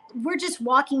that we're just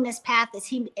walking this path as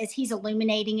he's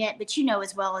illuminating it. But you know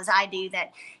as well as I do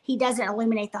that he doesn't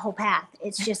illuminate the whole path.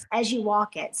 It's just as you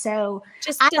walk it. So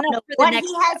I don't know what he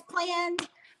has planned.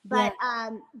 But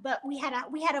we had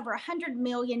over 100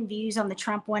 million views on the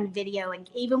Trump won video, and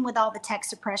even with all the tech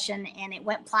suppression, and it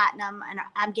went platinum. And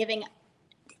I'm giving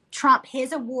Trump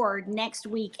his award next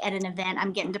week at an event.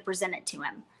 I'm getting to present it to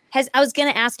him. I was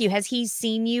going to ask you, has he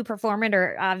seen you perform it,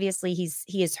 or obviously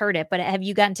he has heard it, but have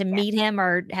you gotten to meet him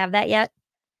or have that yet?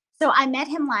 So I met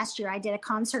him last year. I did a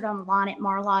concert on the lawn at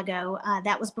Mar-a-Lago.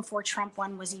 That was before Trump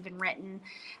won was even written.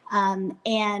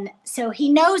 And so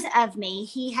he knows of me.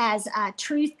 He has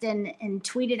truthed and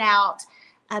tweeted out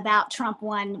about Trump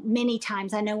won many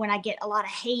times. I know when I get a lot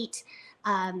of hate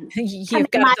You've coming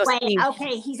got my those way, things.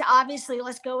 okay, he's obviously,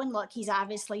 let's go and look, he's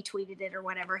obviously tweeted it or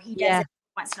whatever. He does Yeah. it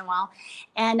once in a while.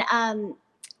 And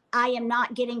I am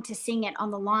not getting to sing it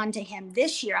on the lawn to him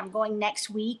this year. I'm going next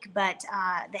week, but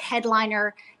the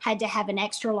headliner had to have an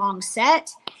extra long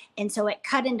set. And so it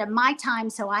cut into my time.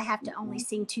 So I have to only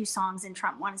sing 2 songs, and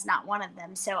Trump One is not one of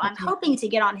them. So I'm hoping to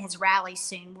get on his rally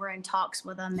soon. We're in talks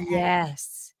with him.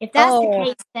 Yes. And if that's the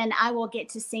case, then I will get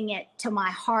to sing it till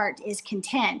my heart is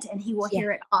content, and he will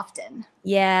hear it often.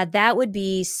 Yeah, that would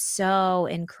be so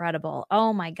incredible.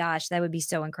 Oh my gosh, that would be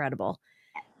so incredible.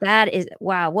 That is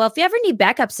wow. Well, if you ever need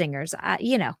backup singers,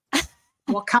 you know.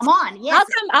 Well, come on. Yes.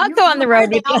 I'll go on the road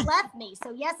They with you. all left me.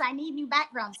 So yes, I need new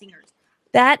background singers.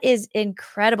 That is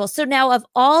incredible. So now, of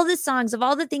all the songs, of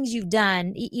all the things you've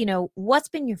done, you know, what's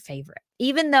been your favorite?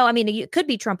 Even though, I mean, it could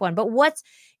be Trump One, but what's,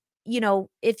 you know,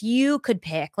 if you could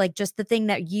pick like just the thing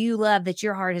that you love, that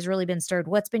your heart has really been stirred,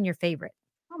 what's been your favorite?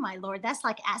 Oh my Lord, that's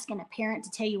like asking a parent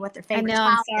to tell you what their favorite know,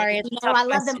 I'm child sorry, is. it's You a know, tough I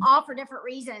love them question. all for different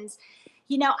reasons.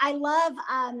 You know, I love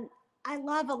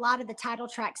a lot of the title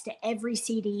tracks to every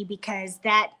CD because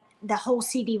the whole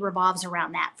CD revolves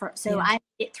around that. So Yeah. I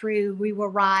get through We Will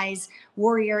Rise,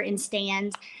 Warrior, and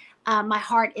Stand. My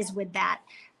heart is with that.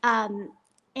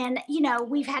 And you know,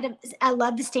 I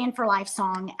love the Stand for Life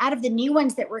song. Out of the new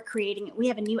ones that we're creating, we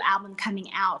have a new album coming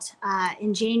out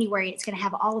in January. It's going to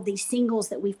have all of these singles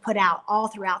that we've put out all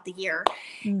throughout the year.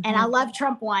 And I love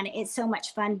Trump One. It's so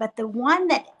much fun. But the one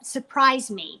that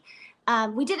surprised me,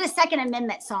 we did a Second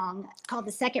Amendment song called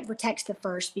The Second Protects the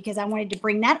First because I wanted to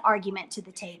bring that argument to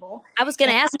the table. I was going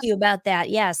to ask you about that.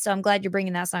 Yes. So I'm glad you're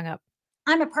bringing that song up.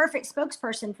 I'm a perfect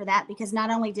spokesperson for that because not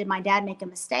only did my dad make a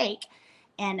mistake,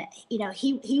 and you know,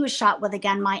 he was shot with a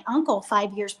gun. My uncle,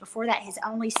 5 years before that, his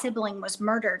only sibling was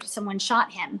murdered. Someone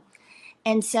shot him.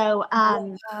 And so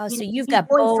wow, so know, you've got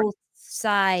both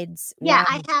sides. Yeah, Wow.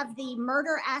 I have the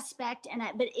murder aspect,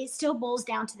 but it still boils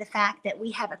down to the fact that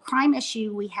we have a crime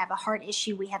issue, we have a heart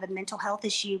issue, we have a mental health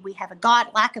issue, we have a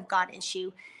lack of God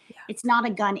issue. Yeah. It's not a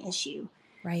gun issue.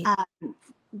 Right.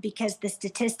 Because the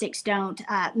statistics don't,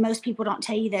 most people don't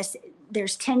tell you this.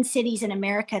 There's 10 cities in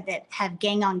America that have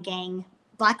gang on gang,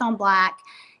 black on black,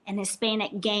 and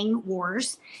Hispanic gang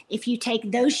wars. If you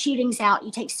take those shootings out, you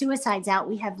take suicides out,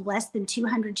 we have less than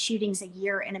 200 shootings a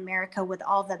year in America with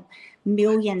all the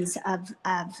millions of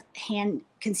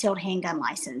concealed handgun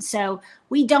license. So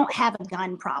we don't have a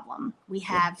gun problem. We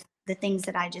have the things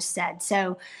that I just said.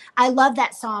 So I love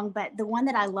that song, but the one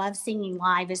that I love singing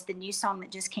live is the new song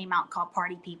that just came out called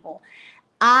Party People.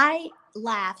 I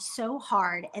laughed so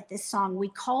hard at this song. We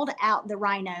called out the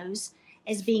rhinos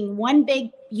as being one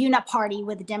big uniparty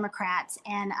with the Democrats.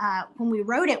 And when we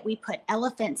wrote it, we put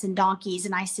elephants and donkeys.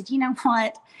 And I said, you know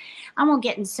what? I'm going to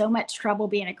get in so much trouble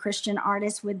being a Christian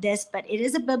artist with this, but it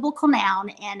is a biblical noun.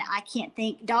 And I can't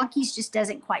think, donkeys just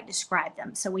doesn't quite describe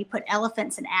them. So we put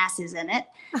elephants and asses in it.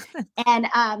 And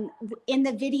in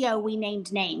the video, we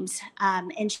named names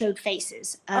and showed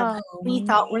faces of we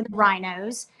thought were the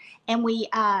rhinos. And we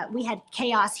had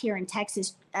chaos here in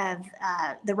Texas of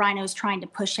the rhinos trying to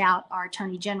push out our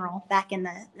attorney general back in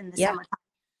the summertime.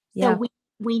 So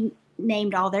we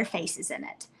named all their faces in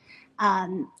it.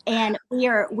 And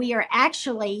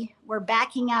we're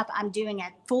backing up. I'm doing a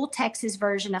full Texas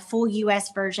version, a full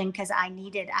US version, because I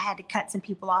had to cut some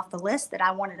people off the list that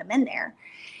I wanted them in there.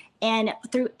 And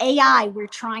through AI, we're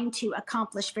trying to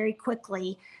accomplish very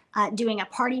quickly doing a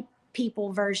party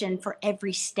people version for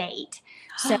every state.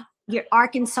 So your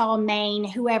Arkansas, Maine,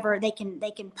 whoever, they can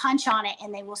punch on it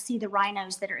and they will see the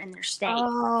rhinos that are in their state.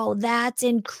 Oh, that's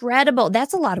incredible.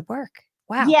 That's a lot of work.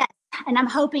 Wow. Yes. And I'm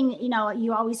hoping, you know,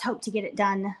 you always hope to get it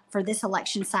done for this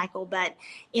election cycle, but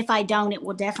if I don't, it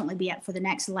will definitely be up for the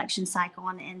next election cycle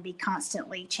and be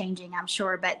constantly changing, I'm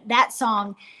sure. But that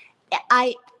song,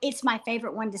 it's my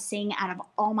favorite one to sing out of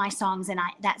all my songs, and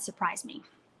that surprised me.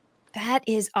 That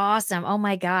is awesome. Oh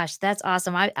my gosh, that's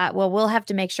awesome. Well, we'll have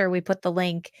to make sure we put the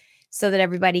link so that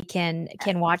everybody can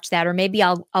watch that, or maybe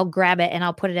I'll grab it and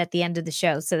I'll put it at the end of the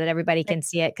show so that everybody can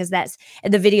see it, because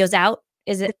the video's out.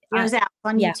 Is it? The video's out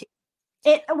on YouTube.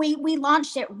 We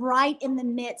launched it right in the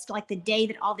midst, like the day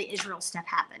that all the Israel stuff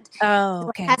happened. Oh,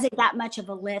 okay. So it hasn't got much of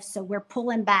a lift, so we're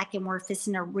pulling back and we're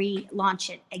fixing to relaunch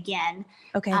it again.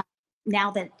 Okay.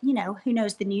 Now that, you know, who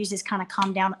knows, the news has kind of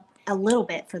calmed down a little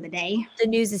bit for the day. The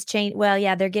news has changed. Well,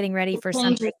 yeah, they're getting ready for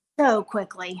something so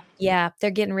quickly. Yeah,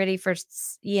 they're getting ready for,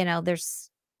 you know,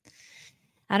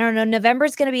 I don't know. November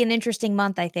is going to be an interesting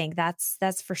month, I think.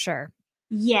 That's for sure.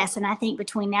 Yes, and I think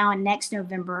between now and next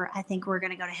November, I think we're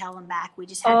going to go to hell and back. We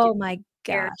just have Oh my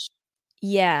gosh.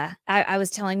 Yeah. I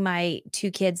was telling my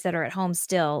 2 kids that are at home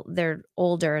still, they're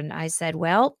older, and I said,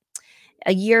 "Well,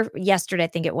 a year yesterday, I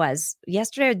think it was.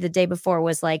 Yesterday or the day before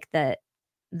was like the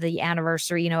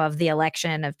anniversary, of the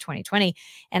election of 2020.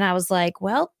 And I was like,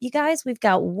 well, you guys, we've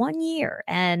got 1 year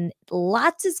and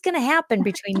lots is going to happen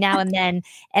between now and then.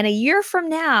 And a year from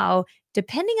now,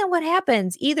 depending on what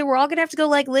happens, either we're all going to have to go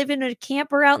like live in a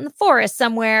camper out in the forest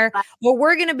somewhere, or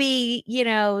we're going to be,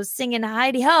 singing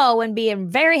Heidi Ho and being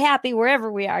very happy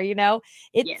wherever we are,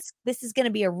 this is going to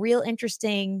be a real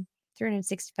interesting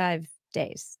 365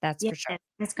 days. That's for sure.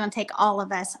 It's going to take all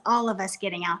of us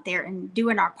getting out there and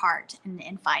doing our part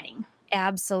in fighting.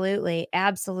 Absolutely.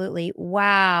 Absolutely.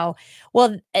 Wow.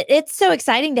 Well, it's so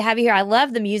exciting to have you here. I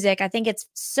love the music. I think it's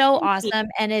so awesome.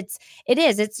 And it's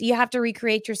you have to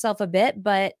recreate yourself a bit,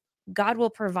 but God will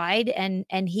provide. And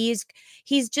he's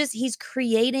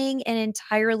creating an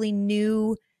entirely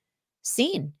new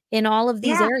scene in all of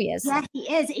these areas. Yeah, he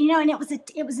is. And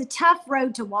it was a tough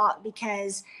road to walk,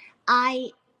 because I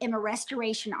am a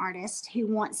restoration artist who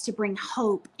wants to bring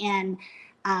hope and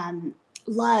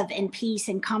love and peace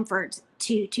and comfort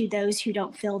to those who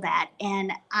don't feel that.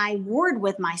 And I warred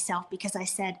with myself, because I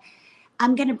said,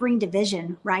 I'm going to bring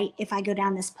division, right, if I go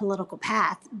down this political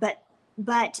path.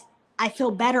 But I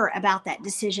feel better about that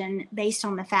decision based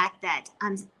on the fact that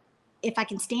if I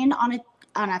can stand on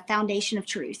a foundation of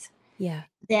truth,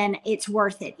 then it's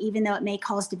worth it. Even though it may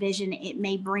cause division, it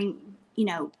may bring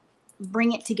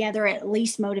it together, at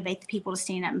least motivate the people to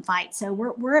stand up and fight. So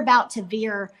we're about to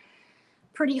veer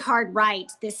pretty hard right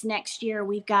this next year.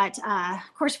 We've got, of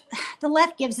course, the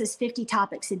left gives us 50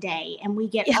 topics a day, and we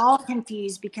get all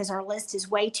confused because our list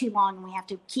is way too long and we have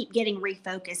to keep getting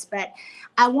refocused. But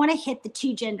I want to hit the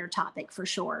 2 gender topic for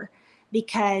sure,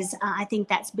 because I think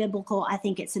that's biblical. I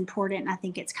think it's important. I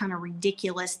think it's kind of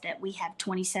ridiculous that we have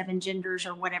 27 genders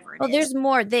or whatever it is. There's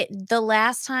more. The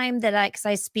last time because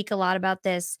I speak a lot about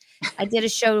this, I did a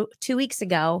show 2 weeks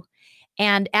ago.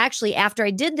 And actually, after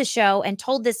I did the show and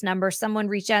told this number, someone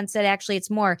reached out and said, actually, it's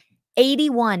more,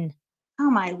 81. Oh,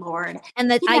 my Lord.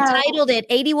 And I titled it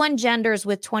 81 Genders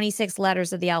with 26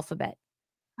 Letters of the Alphabet.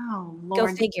 Oh, Lord.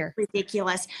 Go figure.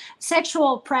 Ridiculous.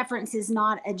 Sexual preference is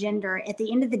not a gender. At the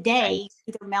end of the day,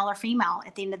 either male or female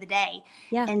at the end of the day.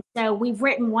 Yeah. And so we've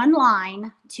written one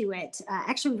line to it.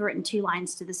 Actually, we've written 2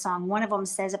 lines to the song. One of them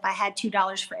says, if I had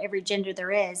 $2 for every gender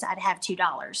there is, I'd have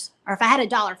 $2. Or if I had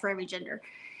 $1 for every gender.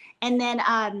 And then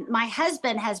my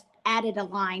husband has added a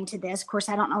line to this. Of course,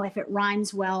 I don't know if it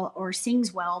rhymes well or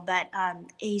sings well, but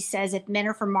he says, if men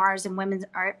are from Mars and women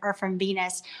are from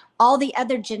Venus, all the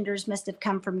other genders must have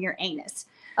come from your anus.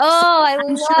 Oh,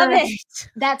 so I love it.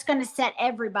 That's going to set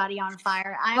everybody on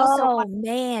fire. I also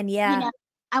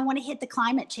I want to hit the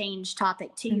climate change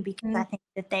topic too, because I think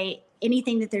that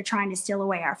anything that they're trying to steal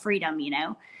away our freedom,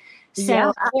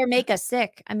 So, or make us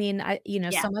sick. I mean,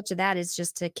 so much of that is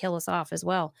just to kill us off as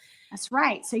well. That's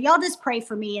right. So y'all just pray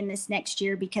for me in this next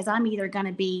year, because I'm either going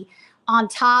to be on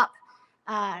top,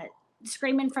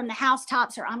 screaming from the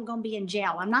housetops, or I'm going to be in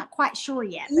jail. I'm not quite sure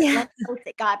yet, but let's hope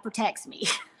that God protects me.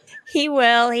 He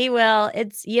will.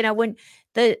 It's, when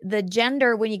the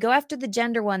gender, when you go after the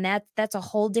gender one, that's a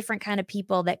whole different kind of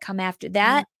people that come after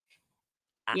that.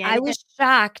 Yeah, I was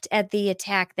shocked at the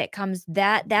attack that comes.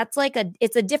 That's like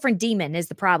it's a different demon is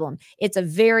the problem. It's a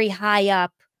very high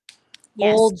up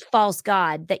old false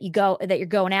god that you're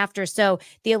going after. So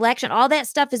the election, all that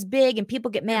stuff is big and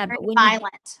people get mad. But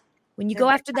when you go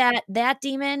after that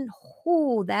demon,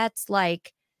 that's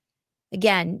like,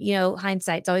 again,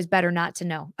 hindsight's always better not to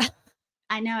know.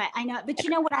 I know it. But you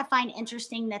know what I find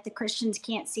interesting, that the Christians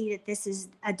can't see that this is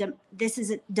a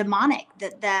demonic,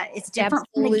 that it's different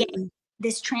from the game.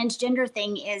 This transgender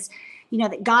thing is,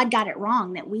 that God got it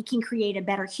wrong, that we can create a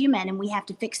better human and we have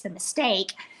to fix the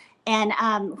mistake. And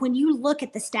when you look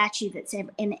at the statue that's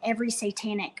in every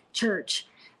satanic church,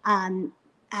 Bethaphat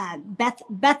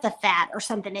or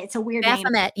something, it's a weird name.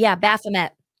 Baphomet. Yeah,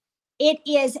 Baphomet. It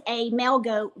is a male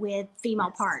goat with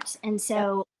female parts. And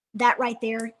so that right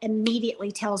there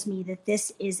immediately tells me that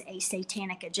this is a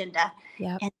satanic agenda.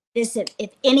 Yep. And this, if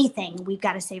anything, we've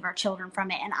got to save our children from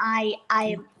it. And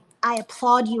I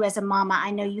applaud you as a mama.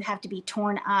 I know you have to be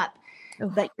torn up,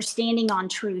 but you're standing on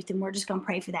truth, and we're just going to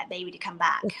pray for that baby to come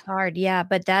back. It's hard. Yeah.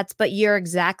 But you're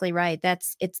exactly right.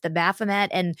 It's the Baphomet.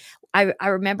 And I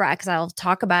remember, because I'll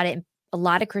talk about it, and a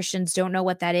lot of Christians don't know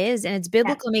what that is. And it's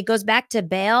biblical. I mean, it goes back to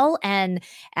Baal and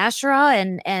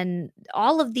Asherah and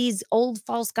all of these old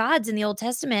false gods in the Old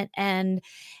Testament. And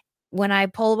when I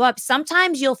pull them up,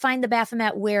 sometimes you'll find the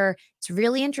Baphomet where it's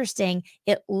really interesting.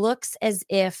 It looks as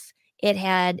if it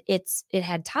had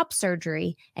top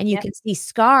surgery, and you can see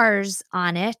scars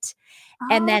on it.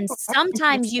 And then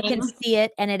sometimes you can see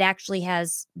it and it actually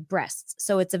has breasts.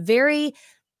 So it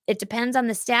depends on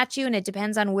the statue and it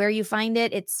depends on where you find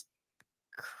it. It's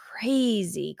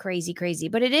crazy, crazy, crazy.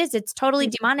 But it's totally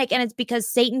demonic, and it's because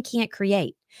Satan can't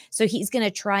create. So he's going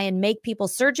to try and make people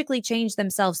surgically change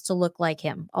themselves to look like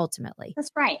him ultimately.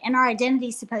 That's right. And our identity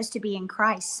is supposed to be in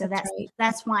Christ. So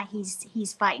that's why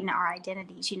he's fighting our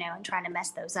identities, and trying to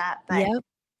mess those up. But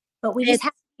we just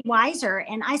have to be wiser.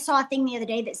 And I saw a thing the other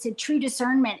day that said true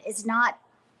discernment is not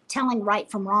telling right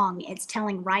from wrong. It's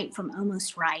telling right from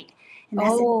almost right. And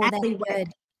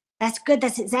that's good.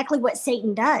 That's exactly what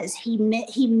Satan does. He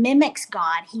mimics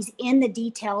God. He's in the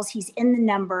details. He's in the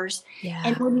numbers. Yeah.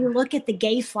 And when you look at the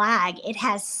gay flag, it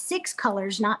has 6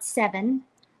 colors, not 7,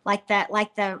 like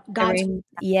the God's.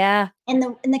 Yeah. And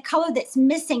the color that's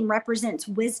missing represents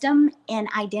wisdom and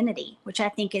identity, which I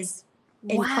think is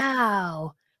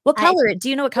wow. What color? Do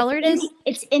you know what color it is?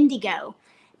 It's indigo.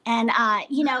 And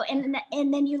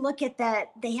and then you look at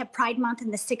they have Pride Month in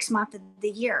the 6th month of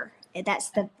the year. That's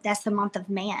the month of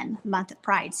man, month of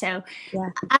pride. So I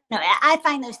don't know. I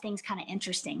find those things kind of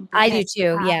interesting. Because, I do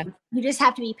too. Yeah. You just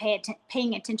have to be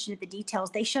paying attention to the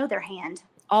details. They show their hand.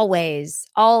 Always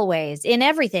in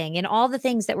everything, in all the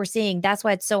things that we're seeing. That's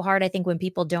why it's so hard, I think, when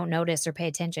people don't notice or pay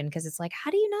attention, because it's like, how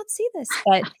do you not see this?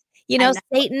 But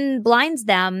Satan blinds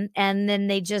them and then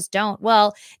they just don't.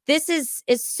 Well, this is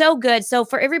so good. So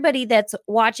for everybody that's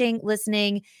watching,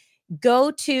 listening,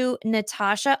 go to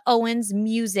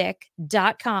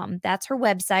NatashaOwensMusic.com. That's her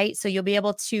website. So you'll be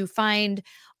able to find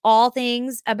all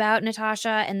things about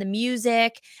Natasha and the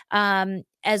music,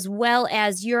 as well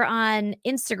as you're on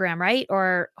Instagram, right?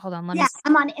 Or hold on, I'm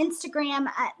on Instagram.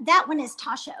 That one is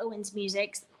Tasha Owens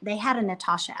Music. They had a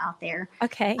Natasha out there.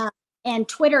 Okay. And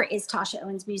Twitter is Tasha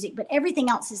Owens Music, but everything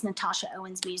else is Natasha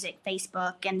Owens Music,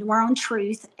 Facebook, and we're on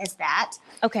Truth as that.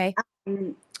 Okay.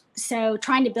 So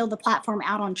trying to build the platform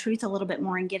out on Truth a little bit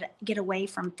more and get away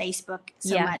from Facebook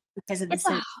so much because of it's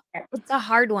a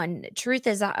hard one. Truth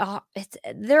is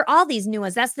there are all these new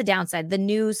ones. That's the downside. The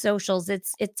new socials, it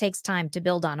takes time to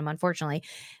build on them, unfortunately.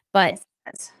 But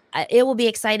it will be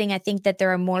exciting. I think that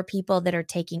there are more people that are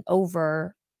taking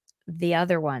over the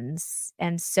other ones,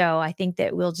 and so I think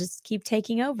that we'll just keep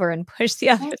taking over and push the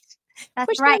others.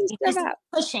 That's right.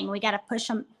 Pushing. We got to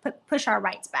push our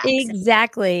rights back.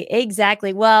 Exactly.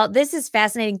 Well, this is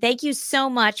fascinating. Thank you so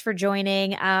much for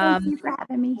joining. Thank you for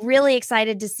having me. Really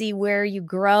excited to see where you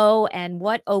grow and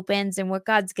what opens and what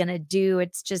God's going to do.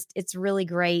 It's really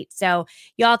great. So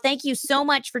y'all, thank you so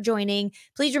much for joining.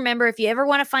 Please remember, if you ever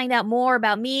want to find out more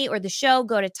about me or the show,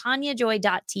 go to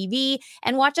TaniaJoy.tv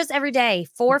and watch us every day,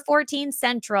 4:14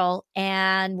 Central.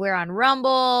 And we're on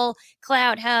Rumble,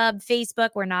 Cloud Hub, Facebook.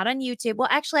 We're not on YouTube. Well,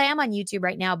 actually, I am on YouTube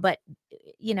right now, but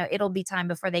it'll be time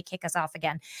before they kick us off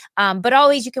again. But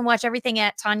always, you can watch everything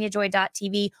at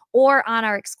TaniaJoy.tv or on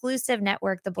our exclusive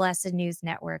network, the Blessed News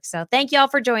Network. So thank you all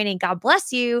for joining. God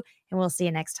bless you, and we'll see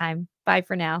you next time. Bye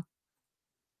for now.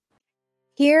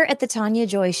 Here at the Tania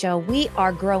Joy Show, we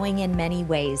are growing in many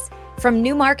ways. From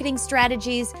new marketing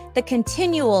strategies, the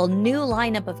continual new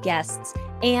lineup of guests,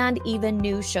 and even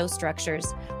new show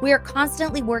structures. We are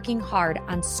constantly working hard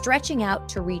on stretching out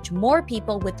to reach more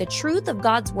people with the truth of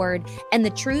God's word and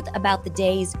the truth about the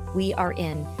days we are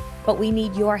in. But we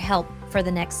need your help for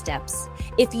the next steps.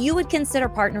 If you would consider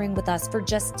partnering with us for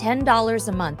just $10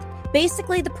 a month,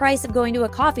 basically the price of going to a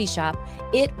coffee shop,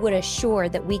 it would assure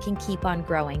that we can keep on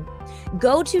growing.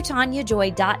 Go to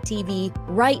TaniaJoy.tv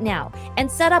right now and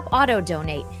set up auto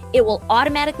donate. It will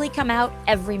automatically come out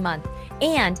every month.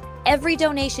 And every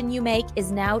donation you make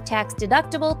is now tax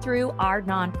deductible through our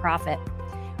nonprofit.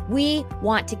 We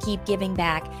want to keep giving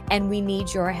back, and we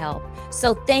need your help.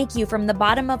 So thank you from the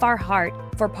bottom of our heart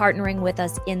for partnering with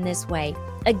us in this way.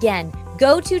 Again,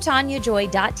 go to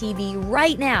TaniaJoy.tv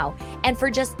right now, and for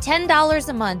just $10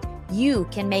 a month, you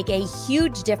can make a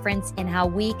huge difference in how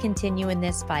we continue in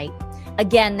this fight.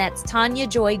 Again, that's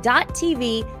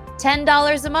TaniaJoy.tv,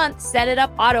 $10 a month, set it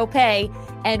up auto pay,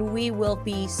 and we will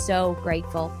be so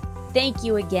grateful. Thank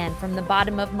you again from the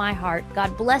bottom of my heart.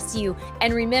 God bless you.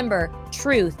 And remember,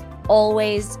 truth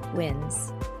always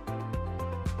wins.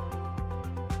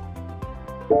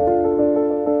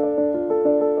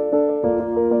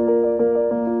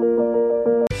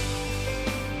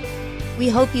 We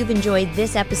hope you've enjoyed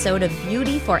this episode of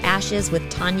Beauty for Ashes with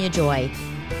Tania Joy.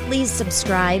 Please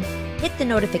subscribe, hit the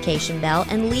notification bell,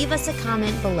 and leave us a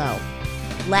comment below.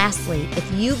 Lastly,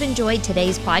 if you've enjoyed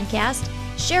today's podcast,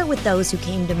 share with those who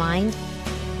came to mind.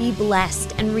 Be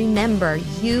blessed, and remember,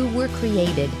 you were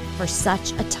created for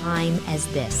such a time as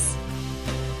this.